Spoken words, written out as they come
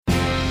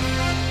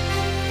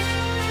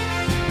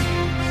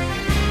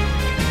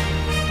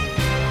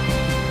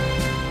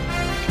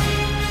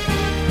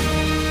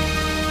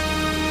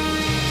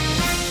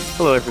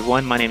Hello,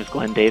 everyone. My name is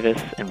Glenn Davis,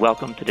 and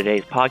welcome to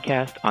today's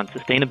podcast on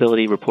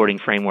sustainability reporting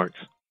frameworks.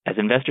 As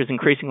investors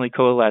increasingly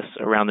coalesce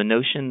around the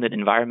notion that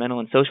environmental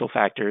and social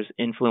factors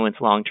influence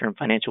long-term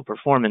financial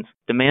performance,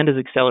 demand is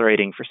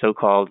accelerating for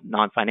so-called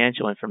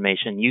non-financial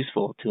information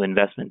useful to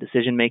investment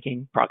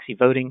decision-making, proxy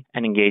voting,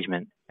 and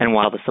engagement. And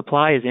while the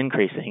supply is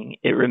increasing,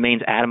 it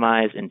remains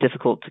atomized and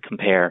difficult to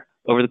compare.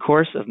 Over the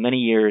course of many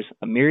years,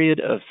 a myriad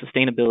of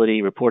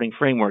sustainability reporting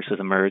frameworks has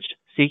emerged,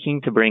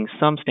 seeking to bring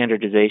some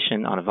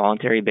standardization on a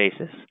voluntary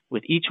basis,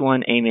 with each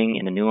one aiming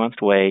in a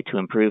nuanced way to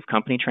improve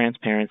company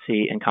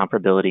transparency and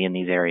comparability in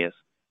these areas.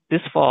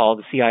 This fall,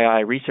 the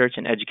CII Research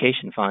and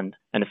Education Fund,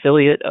 an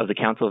affiliate of the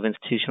Council of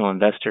Institutional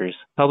Investors,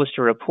 published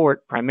a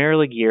report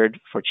primarily geared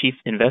for chief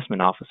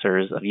investment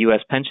officers of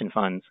U.S. pension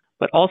funds,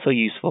 but also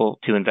useful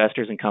to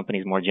investors and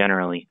companies more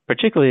generally,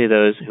 particularly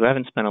those who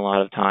haven't spent a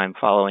lot of time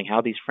following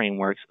how these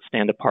frameworks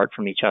stand apart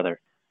from each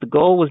other. The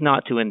goal was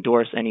not to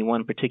endorse any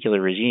one particular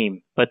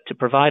regime, but to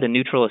provide a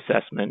neutral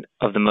assessment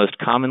of the most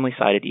commonly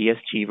cited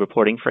ESG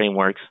reporting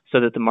frameworks so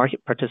that the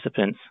market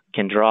participants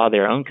can draw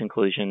their own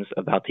conclusions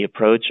about the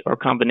approach or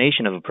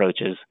combination of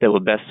approaches that will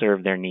best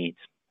serve their needs.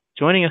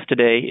 Joining us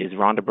today is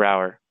Rhonda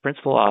Brauer,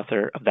 principal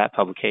author of that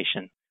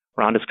publication.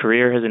 Rhonda's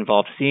career has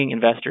involved seeing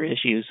investor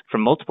issues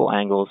from multiple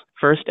angles,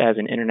 first as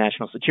an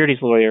international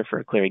securities lawyer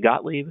for Cleary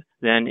Gottlieb,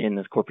 then in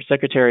the corporate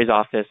secretary's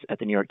office at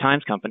the New York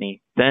Times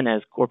Company, then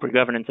as corporate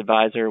governance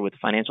advisor with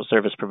financial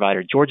service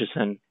provider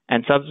Georgeson,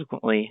 and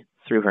subsequently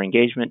through her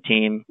engagement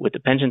team with the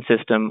pension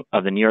system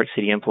of the New York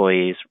City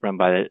employees run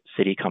by the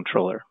city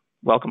comptroller.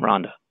 Welcome,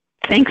 Rhonda.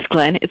 Thanks,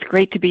 Glenn. It's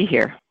great to be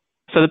here.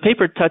 So the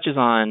paper touches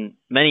on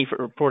many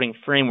reporting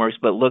frameworks,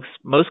 but looks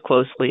most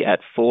closely at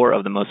four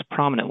of the most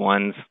prominent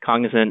ones,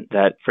 cognizant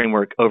that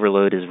framework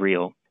overload is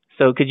real.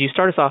 So could you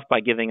start us off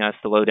by giving us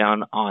the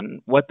lowdown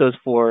on what those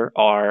four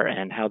are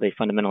and how they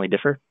fundamentally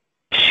differ?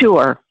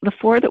 Sure. The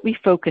four that we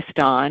focused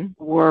on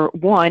were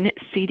 1,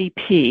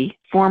 CDP,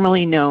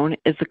 formerly known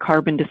as the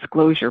Carbon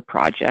Disclosure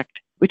Project,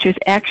 which is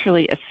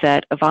actually a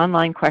set of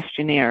online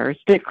questionnaires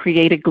that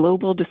create a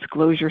global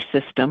disclosure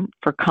system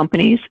for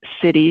companies,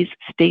 cities,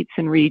 states,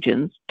 and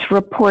regions to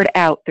report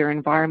out their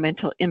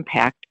environmental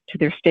impact to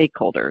their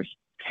stakeholders.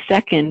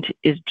 Second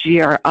is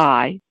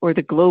GRI, or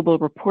the Global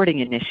Reporting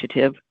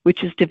Initiative,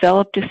 which has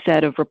developed a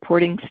set of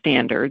reporting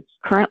standards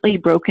currently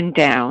broken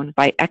down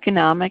by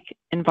economic,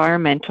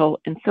 environmental,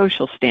 and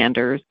social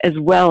standards, as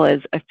well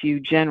as a few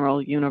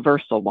general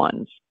universal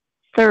ones.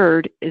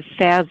 Third is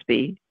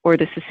SASB, or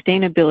the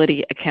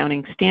Sustainability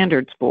Accounting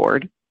Standards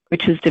Board,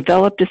 which has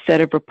developed a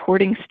set of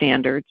reporting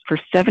standards for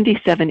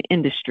 77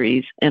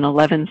 industries in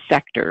 11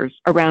 sectors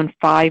around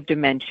 5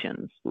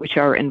 dimensions, which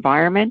are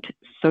environment,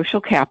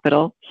 social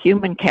capital,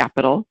 human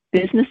capital,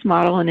 business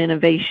model and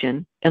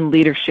innovation, and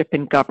leadership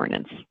and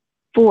governance.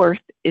 Fourth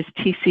is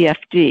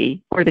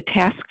TCFD, or the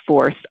Task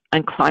Force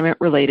on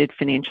Climate-Related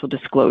Financial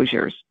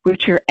Disclosures,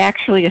 which are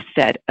actually a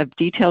set of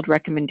detailed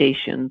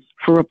recommendations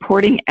for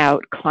reporting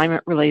out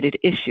climate-related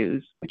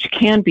issues, which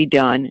can be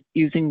done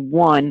using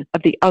one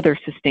of the other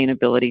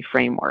sustainability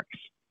frameworks.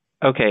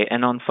 Okay,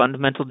 and on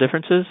fundamental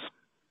differences?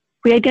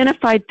 We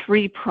identified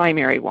 3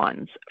 primary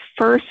ones.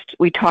 First,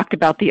 we talked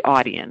about the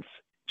audience.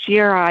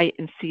 GRI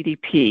and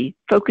CDP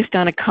focused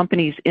on a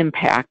company's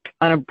impact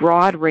on a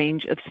broad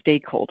range of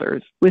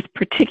stakeholders, with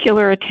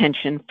particular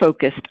attention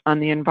focused on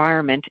the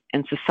environment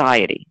and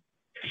society.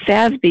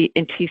 SASB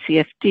and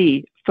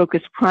TCFD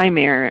focused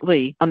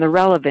primarily on the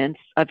relevance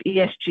of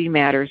ESG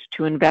matters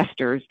to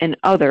investors and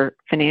other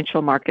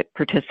financial market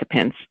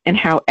participants, and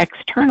how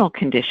external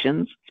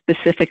conditions,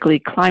 specifically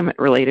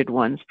climate-related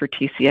ones for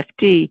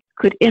TCFD,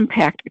 could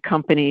impact a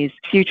company's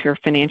future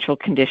financial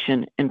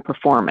condition and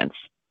performance.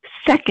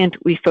 Second,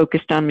 we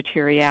focused on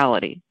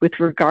materiality with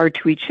regard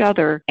to each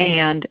other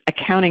and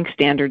accounting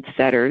standard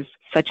setters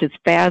such as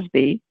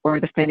FASB,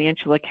 or the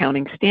Financial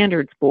Accounting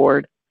Standards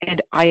Board,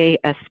 and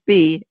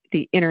IASB,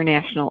 the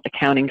International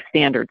Accounting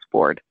Standards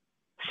Board.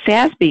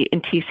 SASB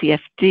and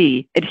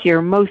TCFD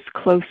adhere most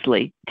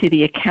closely to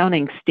the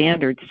accounting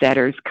standard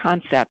setters'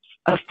 concepts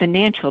of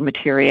financial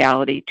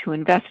materiality to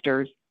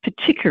investors,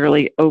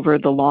 particularly over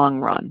the long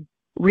run.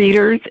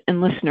 Readers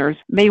and listeners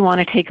may want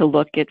to take a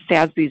look at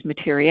SASB's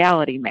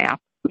materiality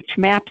map, which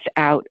maps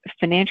out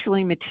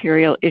financially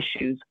material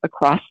issues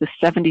across the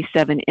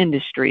 77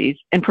 industries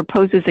and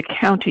proposes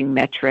accounting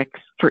metrics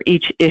for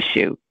each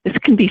issue. This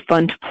can be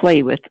fun to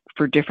play with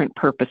for different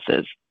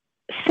purposes.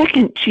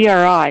 Second,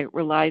 GRI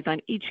relies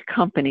on each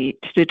company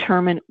to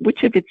determine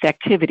which of its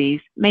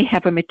activities may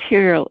have a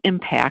material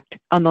impact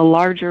on the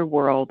larger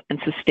world and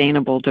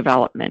sustainable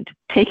development,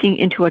 taking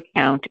into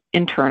account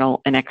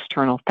internal and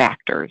external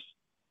factors.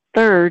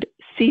 Third,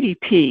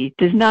 CDP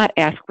does not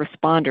ask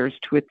responders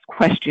to its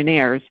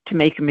questionnaires to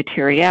make a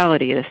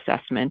materiality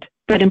assessment,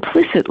 but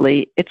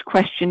implicitly its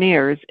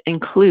questionnaires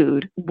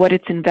include what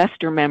its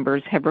investor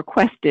members have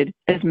requested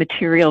as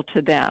material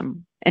to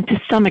them, and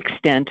to some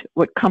extent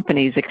what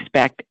companies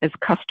expect as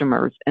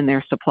customers in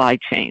their supply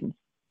chains.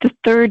 The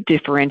third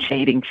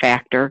differentiating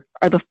factor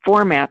are the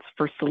formats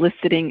for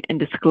soliciting and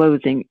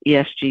disclosing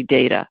ESG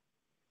data.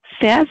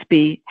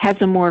 SASB has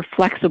a more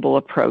flexible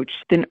approach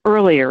than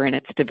earlier in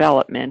its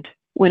development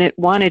when it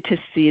wanted to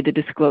see the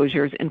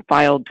disclosures in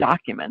filed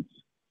documents.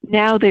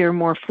 Now they are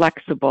more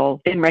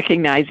flexible in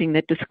recognizing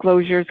that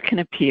disclosures can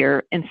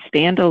appear in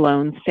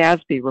standalone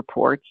SASB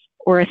reports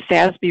or a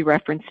SASB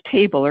reference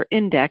table or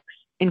index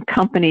in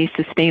company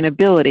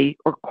sustainability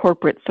or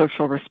corporate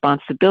social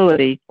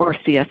responsibility or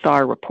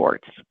CSR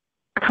reports.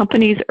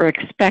 Companies are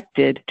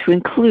expected to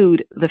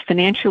include the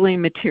financially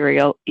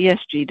material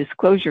ESG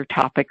disclosure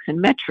topics and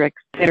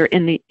metrics that are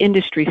in the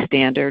industry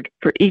standard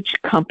for each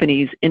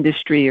company's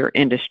industry or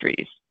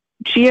industries.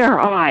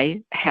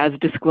 GRI has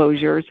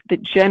disclosures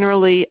that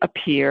generally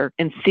appear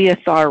in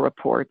CSR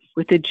reports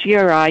with a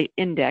GRI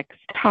index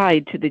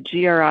tied to the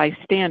GRI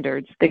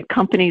standards that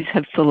companies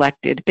have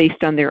selected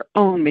based on their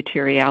own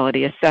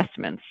materiality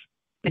assessments.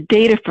 The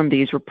data from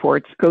these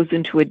reports goes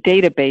into a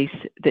database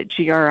that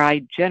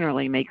GRI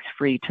generally makes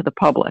free to the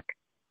public.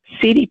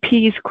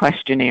 CDP's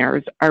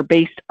questionnaires are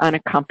based on a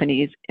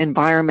company's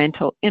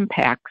environmental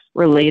impacts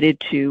related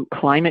to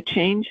climate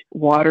change,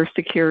 water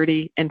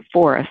security, and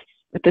forests,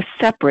 with a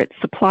separate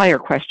supplier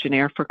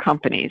questionnaire for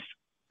companies.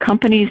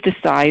 Companies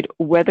decide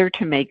whether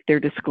to make their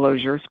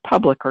disclosures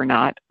public or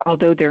not,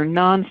 although their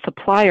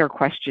non-supplier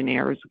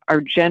questionnaires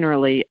are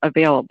generally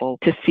available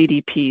to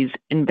CDP's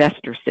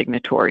investor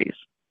signatories.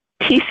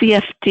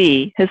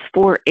 TCFD has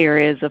 4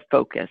 areas of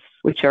focus,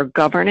 which are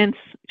governance,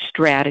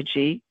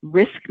 strategy,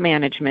 risk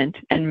management,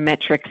 and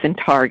metrics and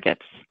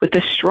targets, with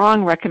a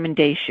strong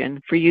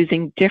recommendation for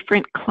using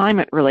different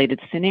climate-related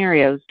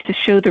scenarios to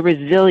show the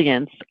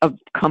resilience of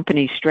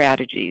company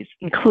strategies,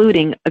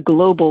 including a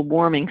global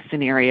warming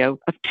scenario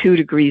of 2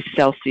 degrees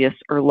Celsius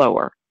or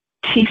lower.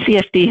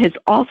 TCFD has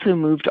also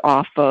moved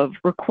off of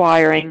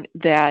requiring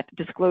that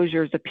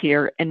disclosures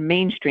appear in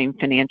mainstream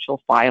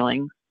financial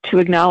filings to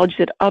acknowledge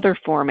that other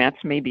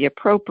formats may be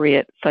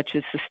appropriate, such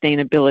as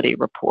sustainability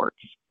reports.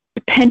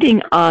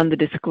 Depending on the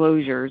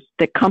disclosures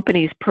that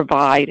companies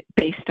provide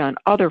based on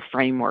other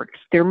frameworks,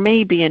 there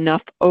may be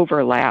enough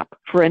overlap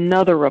for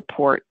another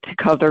report to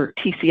cover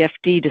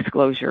TCFD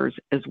disclosures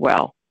as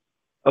well.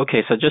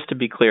 Okay, so just to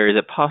be clear, is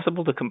it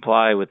possible to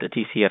comply with the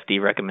TCFD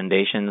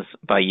recommendations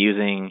by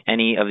using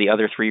any of the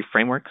other 3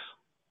 frameworks?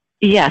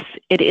 Yes,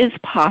 it is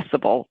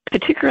possible,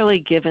 particularly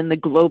given the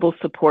global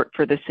support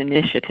for this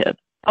initiative.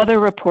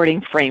 Other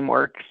reporting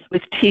frameworks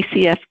with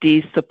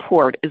TCFD's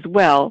support as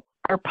well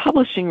are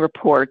publishing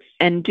reports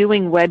and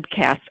doing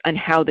webcasts on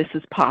how this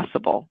is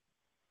possible.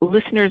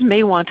 Listeners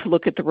may want to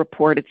look at the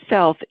report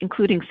itself,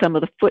 including some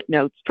of the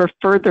footnotes for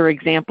further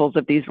examples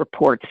of these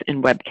reports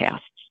and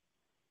webcasts.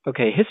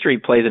 Okay, history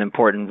plays an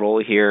important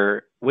role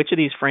here. Which of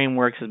these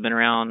frameworks has been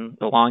around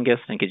the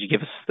longest, and could you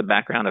give us the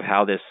background of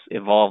how this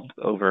evolved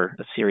over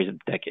a series of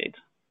decades?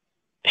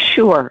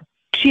 Sure.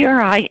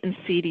 GRI and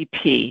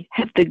CDP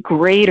have the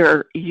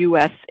greater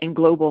U.S. and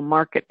global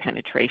market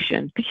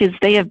penetration because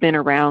they have been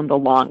around the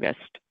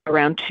longest,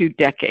 around 2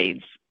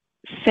 decades.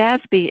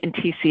 SASB and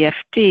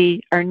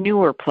TCFD are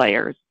newer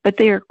players, but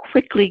they are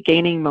quickly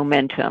gaining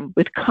momentum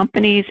with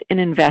companies and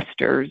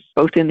investors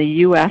both in the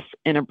U.S.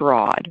 and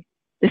abroad.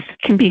 This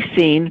can be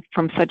seen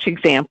from such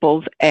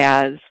examples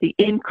as the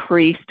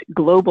increased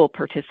global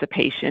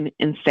participation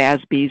in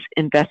SASB's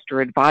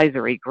investor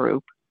advisory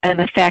group, and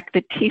the fact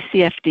that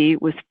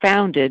TCFD was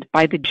founded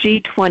by the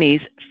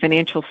G20's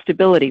Financial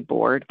Stability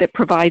Board that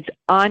provides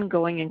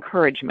ongoing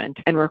encouragement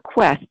and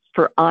requests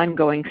for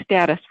ongoing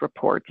status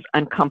reports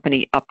on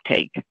company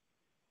uptake.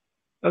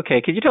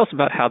 Okay, could you tell us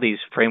about how these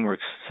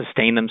frameworks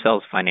sustain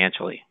themselves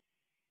financially?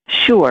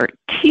 Sure.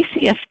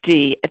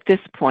 TCFD at this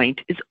point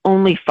is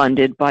only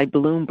funded by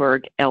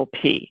Bloomberg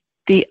LP.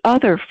 The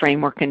other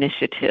framework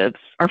initiatives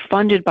are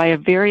funded by a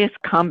various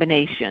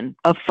combination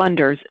of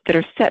funders that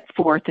are set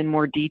forth in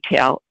more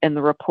detail in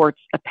the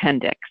report's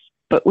appendix,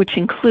 but which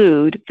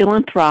include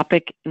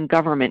philanthropic and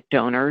government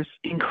donors,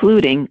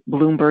 including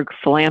Bloomberg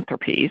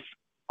Philanthropies.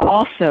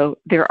 Also,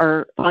 there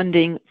are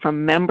funding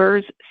from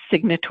members,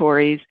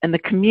 signatories, and the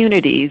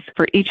communities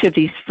for each of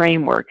these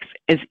frameworks,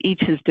 as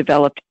each has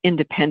developed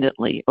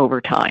independently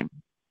over time.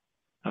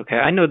 Okay,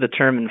 I know the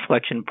term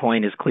inflection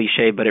point is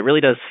cliche, but it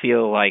really does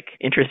feel like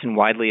interest in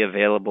widely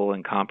available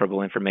and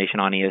comparable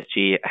information on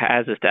ESG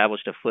has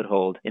established a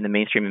foothold in the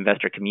mainstream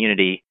investor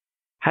community.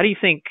 How do you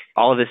think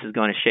all of this is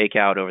going to shake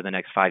out over the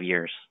next 5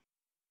 years?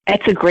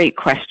 That's a great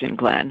question,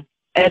 Glenn.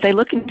 As I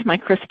look into my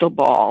crystal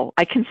ball,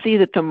 I can see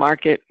that the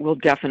market will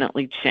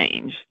definitely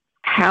change.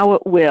 How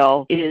it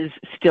will is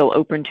still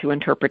open to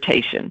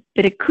interpretation,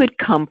 but it could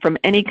come from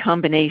any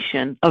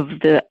combination of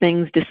the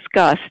things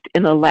discussed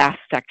in the last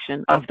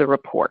section of the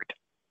report.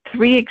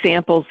 3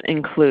 examples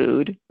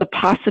include the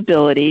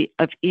possibility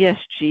of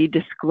ESG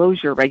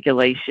disclosure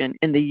regulation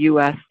in the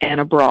U.S. and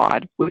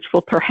abroad, which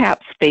will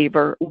perhaps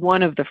favor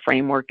one of the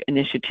framework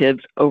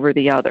initiatives over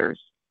the others.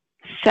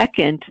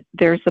 Second,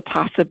 there's the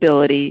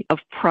possibility of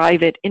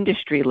private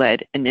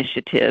industry-led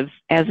initiatives,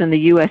 as in the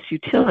U.S.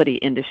 utility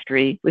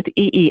industry with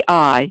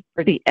EEI,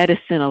 or the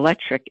Edison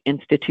Electric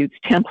Institute's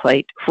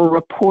template for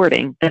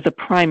reporting as a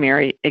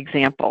primary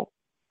example.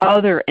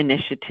 Other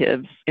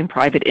initiatives in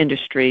private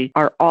industry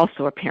are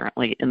also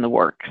apparently in the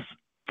works.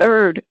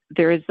 Third,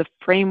 there is the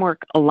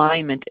framework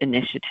alignment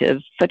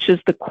initiatives, such as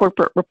the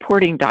Corporate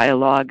Reporting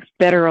Dialogue's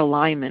Better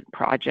Alignment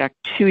Project,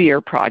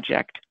 2-year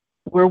project.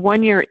 We're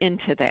 1 year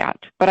into that,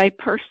 but I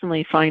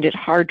personally find it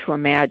hard to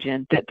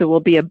imagine that there will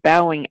be a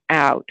bowing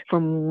out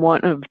from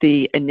one of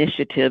the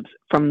initiatives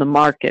from the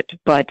market,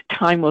 but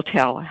time will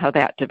tell how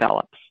that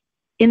develops.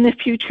 In the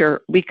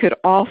future, we could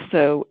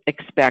also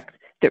expect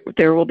that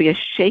there will be a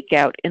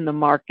shakeout in the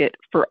market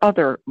for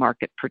other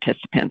market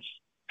participants.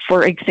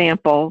 For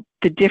example,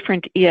 the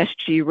different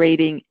ESG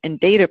rating and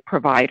data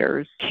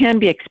providers can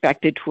be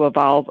expected to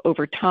evolve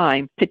over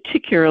time,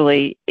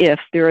 particularly if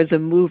there is a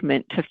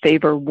movement to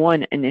favor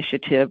one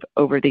initiative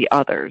over the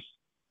others.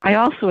 I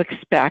also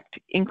expect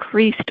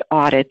increased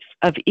audits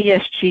of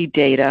ESG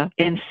data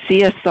in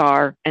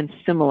CSR and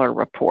similar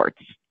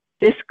reports.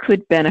 This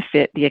could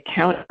benefit the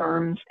accounting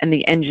firms and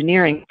the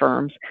engineering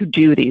firms who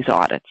do these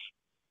audits.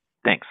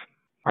 Thanks.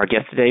 Our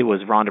guest today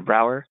was Rhonda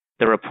Brauer.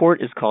 The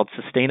report is called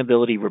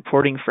Sustainability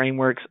Reporting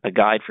Frameworks, a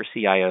Guide for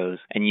CIOs,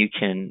 and you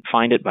can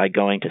find it by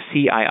going to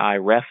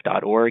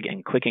ciiref.org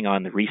and clicking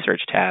on the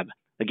Research tab.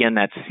 Again,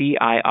 that's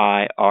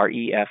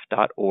ciiref.org.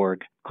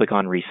 Click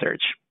on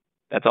Research.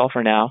 That's all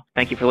for now.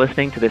 Thank you for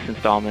listening to this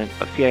installment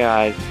of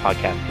CII's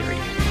podcast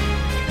series.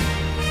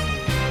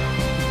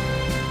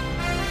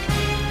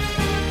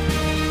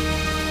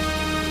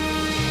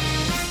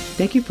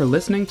 Thank you for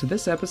listening to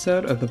this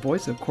episode of The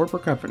Voice of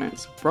Corporate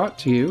Governance, brought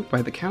to you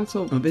by the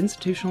Council of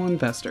Institutional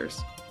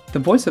Investors. The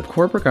Voice of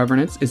Corporate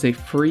Governance is a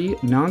free,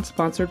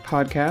 non-sponsored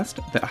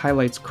podcast that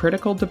highlights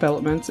critical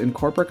developments in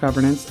corporate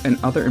governance and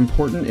other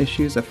important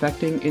issues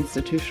affecting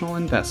institutional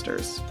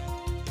investors.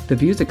 The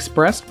views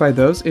expressed by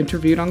those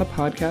interviewed on the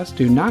podcast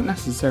do not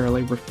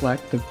necessarily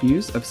reflect the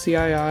views of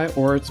CII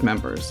or its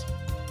members.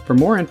 For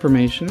more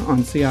information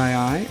on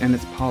CII and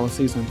its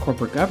policies on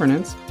corporate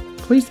governance,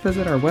 please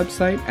visit our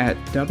website at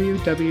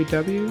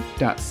www.cii.org.